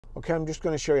Okay, I'm just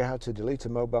going to show you how to delete a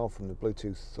mobile from the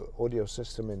Bluetooth audio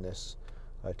system in this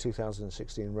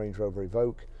 2016 Range Rover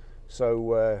Evoque.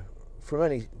 So from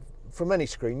any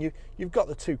screen, you've got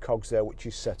the two cogs there, which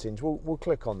is settings. We'll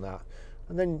click on that,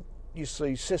 and then you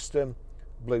see System,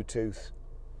 Bluetooth.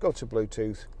 Go to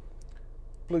Bluetooth,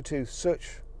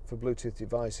 search for Bluetooth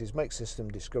devices, make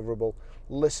system discoverable,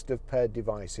 list of paired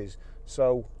devices.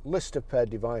 So list of paired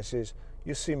devices,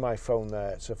 you see my phone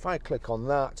there. So if I click on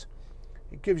that,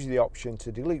 it gives you the option to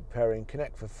delete pairing,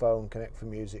 connect for phone, connect for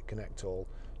music, connect all.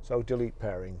 So delete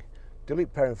pairing.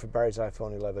 Delete pairing for Barry's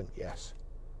iPhone 11, yes.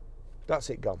 That's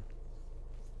it, gone.